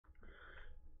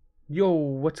Yo,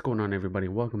 what's going on, everybody?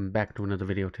 Welcome back to another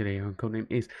video today on Codename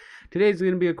Ace. Today's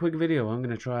going to be a quick video. I'm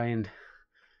going to try and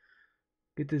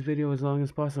get this video as long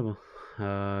as possible.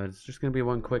 It's just going to be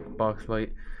one quick box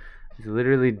fight. It's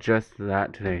literally just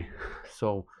that today.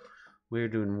 So, we're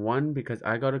doing one because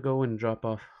I got to go and drop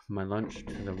off my lunch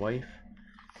to the wife.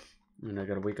 And I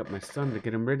got to wake up my son to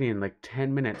get him ready in like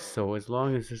 10 minutes. So, as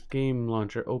long as this game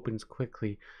launcher opens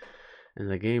quickly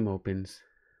and the game opens,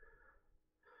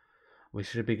 we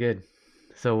should be good.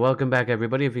 So welcome back,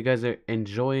 everybody. If you guys are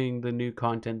enjoying the new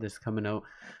content that's coming out,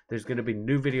 there's going to be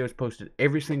new videos posted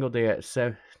every single day at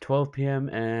 12 p.m.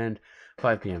 and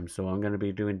 5 p.m. So I'm going to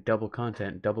be doing double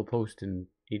content, double posting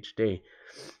each day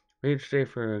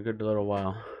for a good little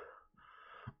while.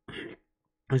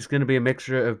 It's going to be a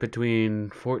mixture of between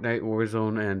Fortnite,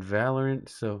 Warzone, and Valorant.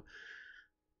 So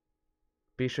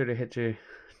be sure to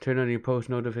turn on your post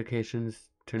notifications,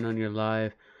 turn on your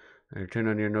live, or turn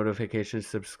on your notifications,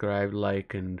 subscribe,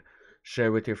 like, and share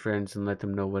with your friends and let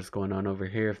them know what's going on over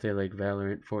here if they like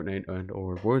Valorant, Fortnite, and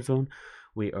or Warzone.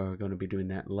 We are going to be doing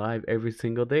that live every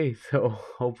single day. So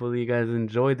hopefully you guys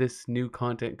enjoy this new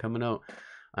content coming out.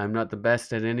 I'm not the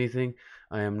best at anything.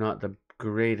 I am not the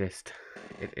greatest.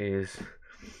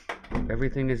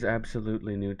 Everything is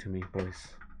absolutely new to me, boys.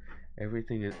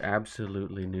 Everything is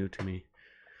absolutely new to me.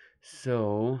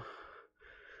 So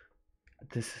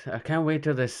I can't wait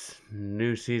till this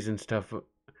new season stuff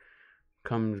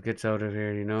gets out of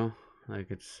here, you know? Like,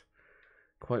 it's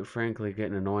quite frankly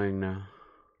getting annoying now.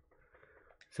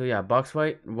 So yeah, box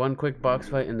fight, one quick box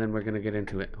fight, and then we're gonna get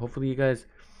into it. Hopefully you guys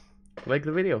like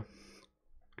the video.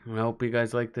 I hope you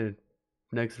guys like the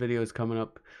next videos coming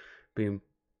up being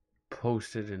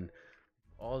posted and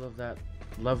all of that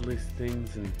lovely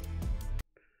things. And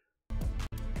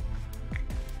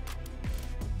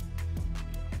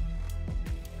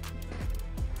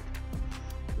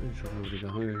nobody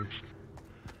got here.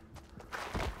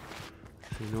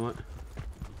 So you know what?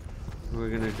 We're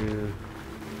gonna do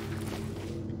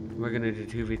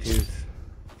 2v2s.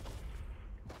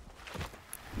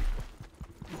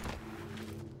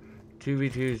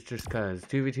 2v2s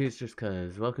just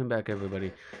cuz. Welcome back,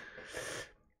 everybody.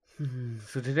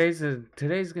 So today's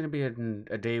gonna be a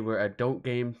day where I don't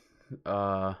game.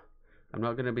 I'm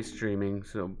not gonna be streaming.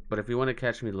 But if you want to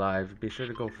catch me live, be sure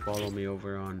to go follow me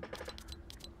over on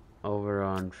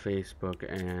Facebook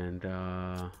and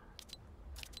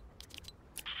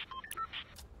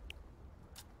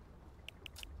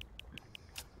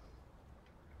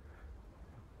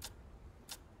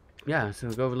yeah.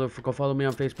 So go follow me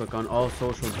on Facebook on all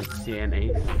socials with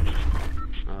CNA.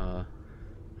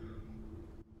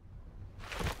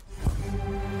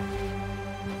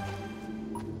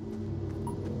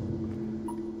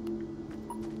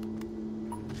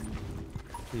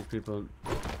 These people,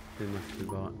 they must be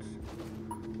bots.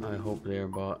 I hope they are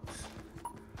bots.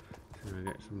 So I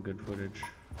get some good footage.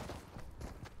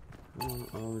 I'll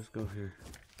always go here.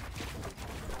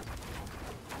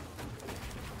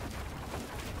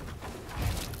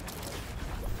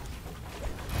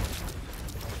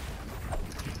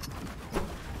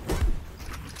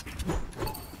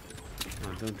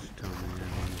 Oh, don't just tell me I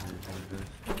want to do this.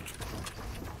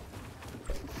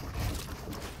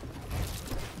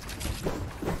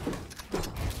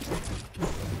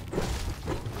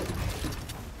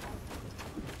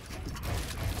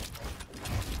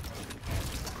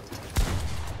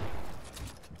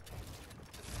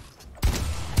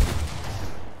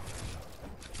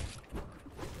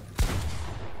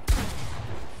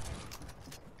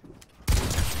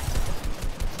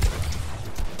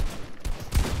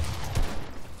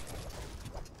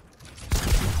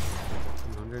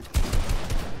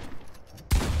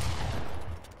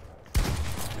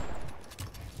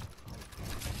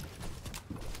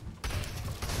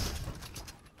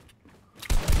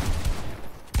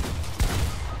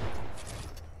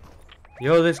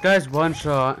 Yo, this guy's one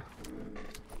shot.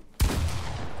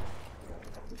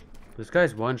 This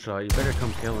guy's one shot. You better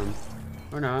come kill him.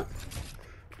 Or not.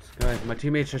 My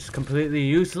teammate's just completely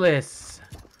useless.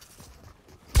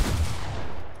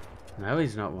 Now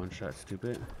he's not one shot,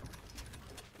 stupid.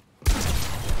 Oh,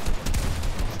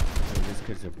 these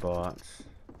kids are bots.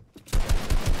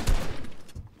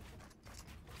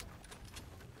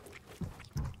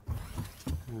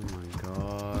 Oh my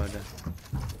god.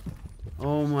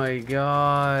 Oh my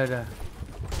god.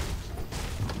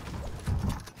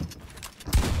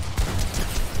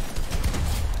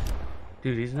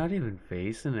 Dude, he's not even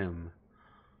facing him.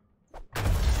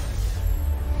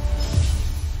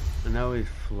 And now he's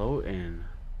floating.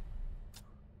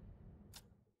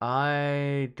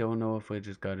 I don't know if I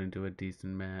just got into a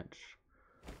decent match.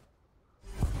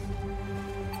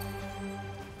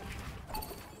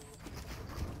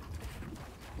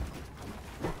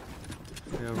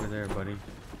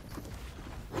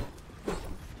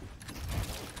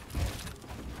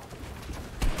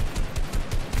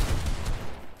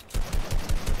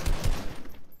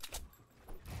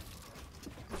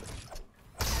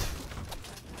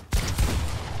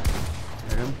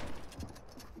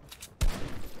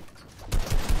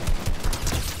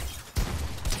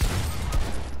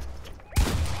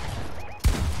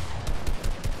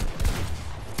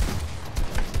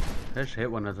 I just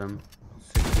hit one of them.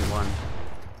 61.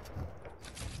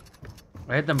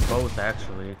 I hit them both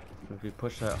actually. So if you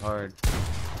push that hard,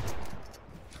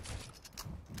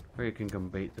 or you can come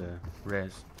bait the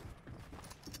res.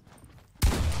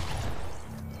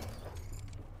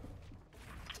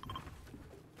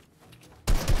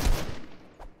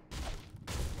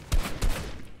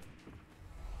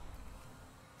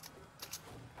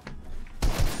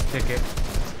 Stick it.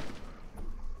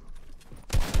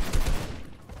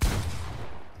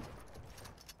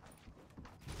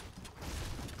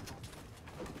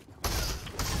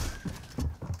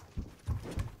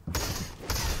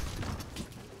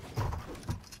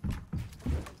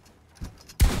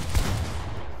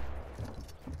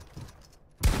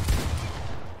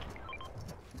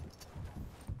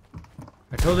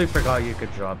 I totally forgot you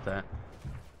could drop that.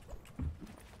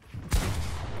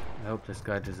 I hope this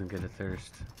guy doesn't get a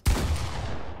thirst.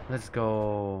 Let's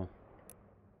go.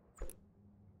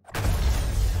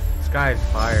 This guy is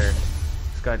fire.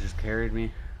 This guy just carried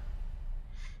me.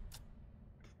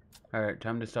 Alright,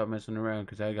 time to stop messing around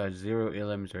because I got 0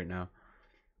 LMs right now.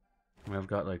 And I've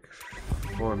got like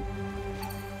 4.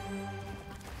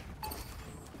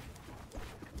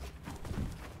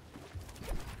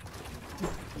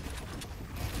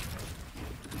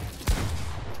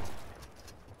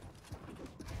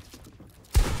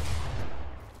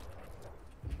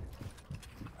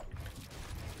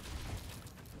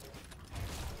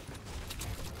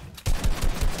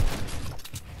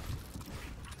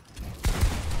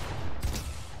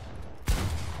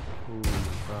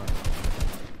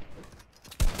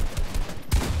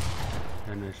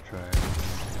 Nice try.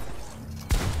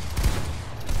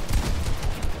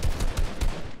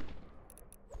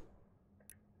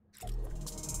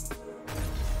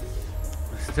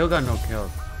 I still got no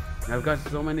kills. I've got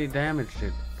so many damage,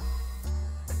 dude.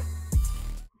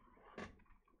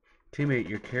 Teammate,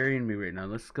 you're carrying me right now.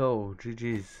 Let's go.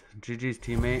 GG's. GG's,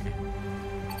 teammate.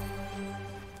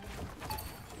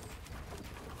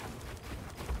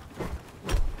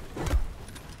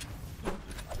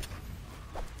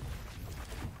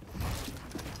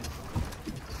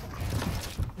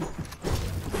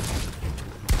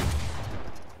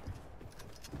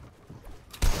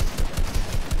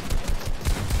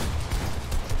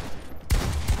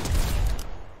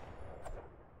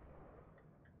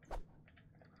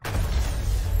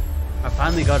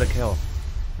 Finally got a kill.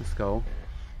 Let's go.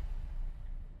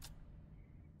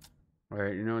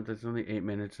 Alright, you know what? That's only 8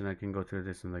 minutes and I can go through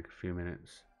this in like a few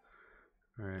minutes.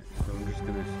 Alright, so I'm just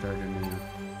gonna start a new.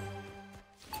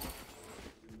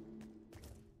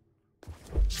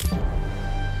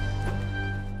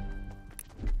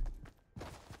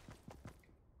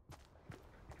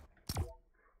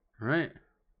 Alright.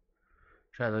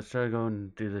 Let's try to go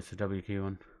and do this a WQ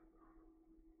one.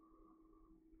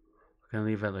 Gonna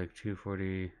leave at like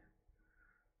 240,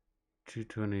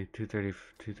 220, 230,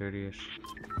 230-ish.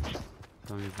 As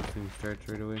long as this thing starts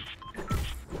right away.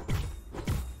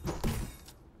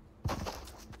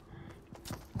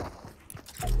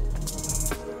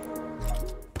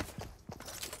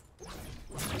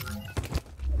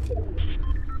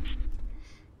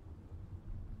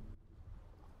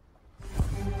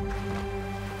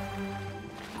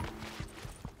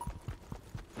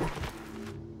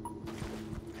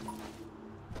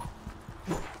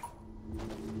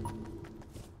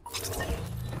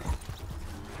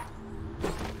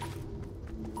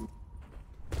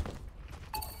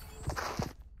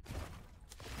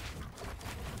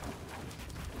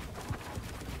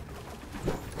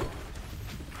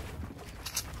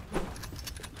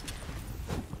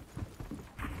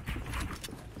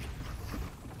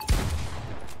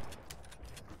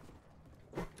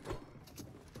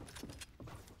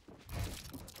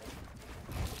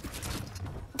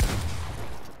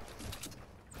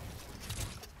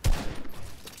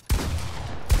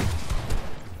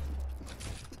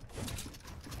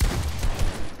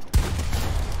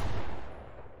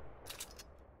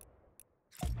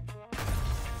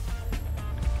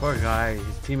 Poor guy,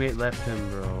 his teammate left him,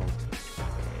 bro.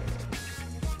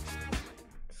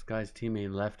 This guy's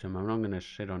teammate left him. I'm not gonna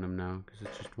shit on him now, because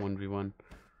it's just 1v1.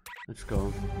 Let's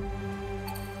go.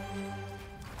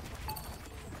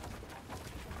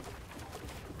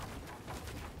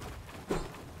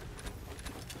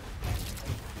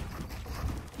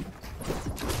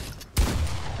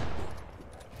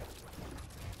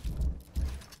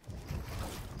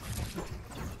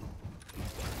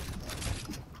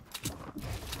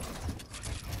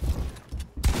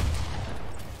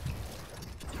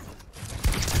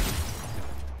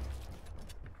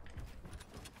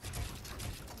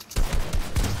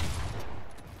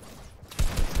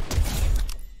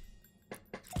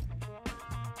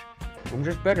 I'm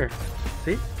just better.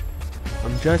 See?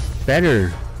 I'm just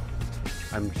better.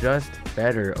 I'm just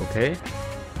better, okay?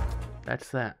 That's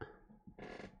that.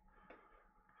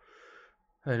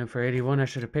 And for 81, I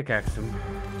should have pickaxed him.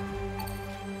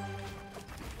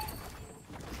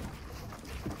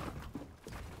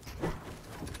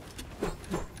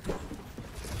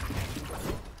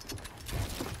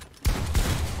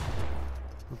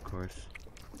 Of course.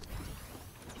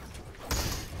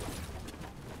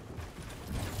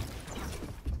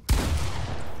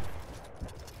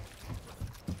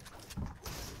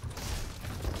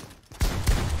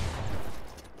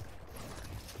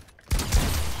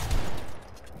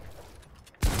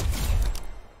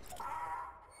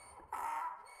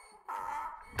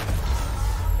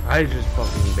 I just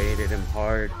fucking baited him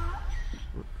hard.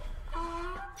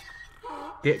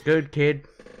 Get good, kid.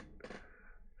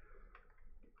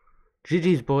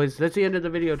 GG's, boys. That's the end of the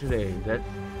video today.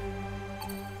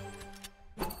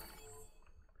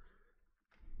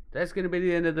 That's gonna be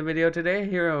the end of the video today.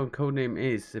 Hero codename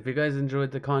Ace. If you guys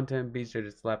enjoyed the content, be sure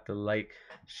to slap the like,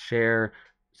 share,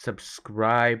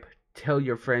 subscribe, tell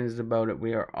your friends about it.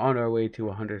 We are on our way to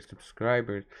 100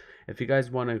 subscribers. If you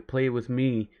guys want to play with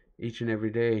me each and every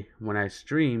day when I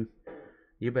stream,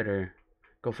 you better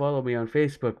go follow me on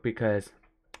Facebook because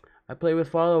I play with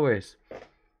followers.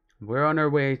 We're on our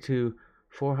way to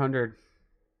 400,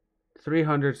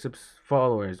 300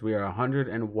 followers. We are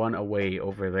 101 away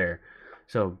over there.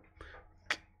 So,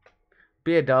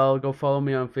 be a doll. Go follow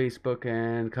me on Facebook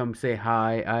and come say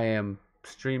hi. I am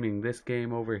streaming this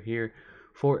game over here,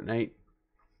 Fortnite,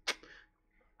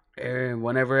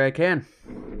 whenever I can.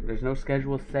 There's no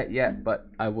schedule set yet, but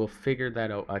I will figure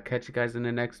that out. I'll catch you guys in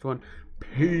the next one.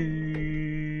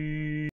 Peace.